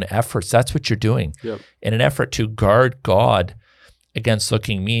your own efforts. That's what you're doing. Yep. In an effort to guard God against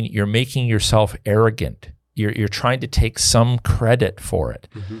looking mean, you're making yourself arrogant. You're trying to take some credit for it.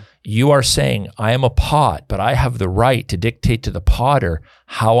 You are saying, I am a pot, but I have the right to dictate to the potter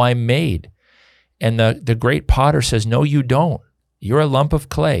how I'm made. And the great potter says, no, you don't. You're a lump of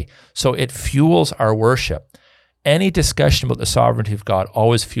clay. So it fuels our worship. Any discussion about the sovereignty of God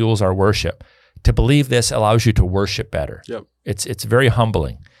always fuels our worship. To believe this allows you to worship better. Yep. It's very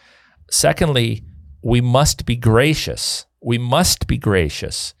humbling. Secondly, we must be gracious. We must be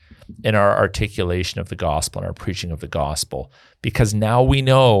gracious in our articulation of the gospel and our preaching of the gospel, because now we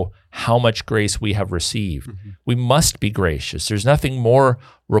know how much grace we have received. We must be gracious. There's nothing more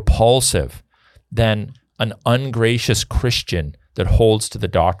repulsive than an ungracious Christian that holds to the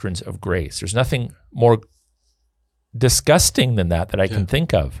doctrines of grace. There's nothing more disgusting than that I can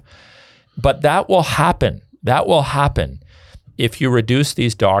think of. But that will happen. That will happen if you reduce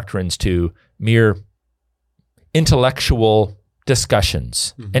these doctrines to mere intellectual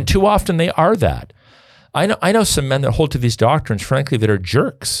discussions. And too often they are that. I know some men that hold to these doctrines, frankly, that are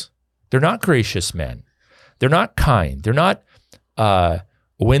jerks. They're not gracious men. They're not kind. They're not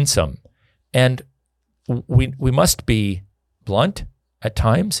winsome. And we must be blunt at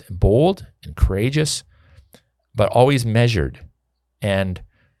times, and bold and courageous, but always measured. And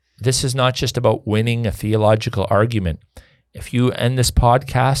this is not just about winning a theological argument. If you end this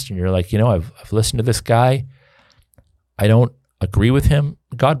podcast and you're like, I've listened to this guy, I don't agree with him,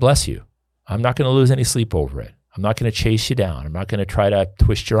 God bless you. I'm not going to lose any sleep over it. I'm not going to chase you down. I'm not going to try to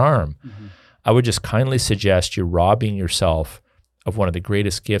twist your arm. I would just kindly suggest you're robbing yourself of one of the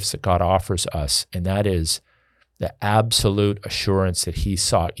greatest gifts that God offers us, and that is the absolute assurance that he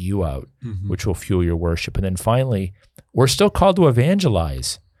sought you out, which will fuel your worship. And then finally, we're still called to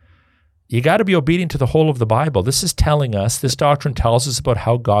evangelize. You got to be obedient to the whole of the Bible. This doctrine tells us about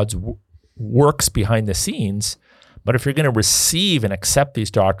how God works behind the scenes. But if you're going to receive and accept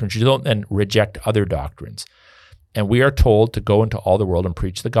these doctrines, you don't then reject other doctrines. And we are told to go into all the world and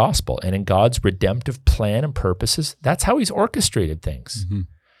preach the gospel. And in God's redemptive plan and purposes, that's how he's orchestrated things.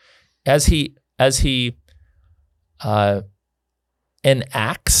 As he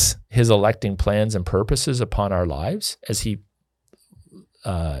enacts his electing plans and purposes upon our lives, as he,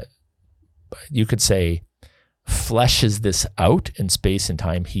 you could say, fleshes this out in space and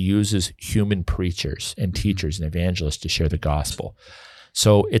time, he uses human preachers and teachers and evangelists to share the gospel.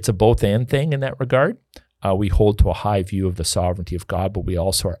 So it's a both and thing in that regard. We hold to a high view of the sovereignty of God, but we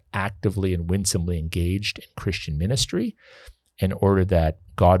also are actively and winsomely engaged in Christian ministry in order that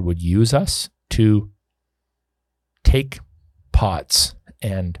God would use us to take pots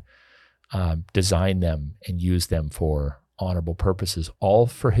and design them and use them for honorable purposes, all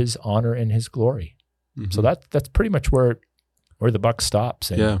for his honor and his glory. So that's pretty much where the buck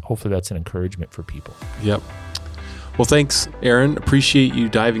stops, and hopefully that's an encouragement for people. Yep. Well, thanks, Aaron. Appreciate you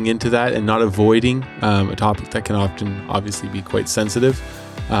diving into that and not avoiding a topic that can often obviously be quite sensitive.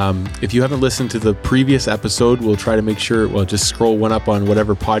 If you haven't listened to the previous episode, we'll try to make sure, just scroll one up on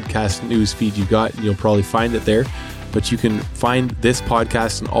whatever podcast news feed you got, and you'll probably find it there. But you can find this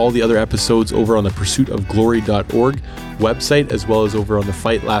podcast and all the other episodes over on the pursuitofglory.org website, as well as over on the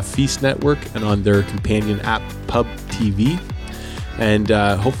Fight, Laugh, Feast network and on their companion app, Pub TV. And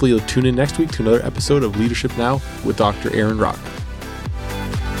hopefully you'll tune in next week to another episode of Leadership Now with Dr. Aaron Rock.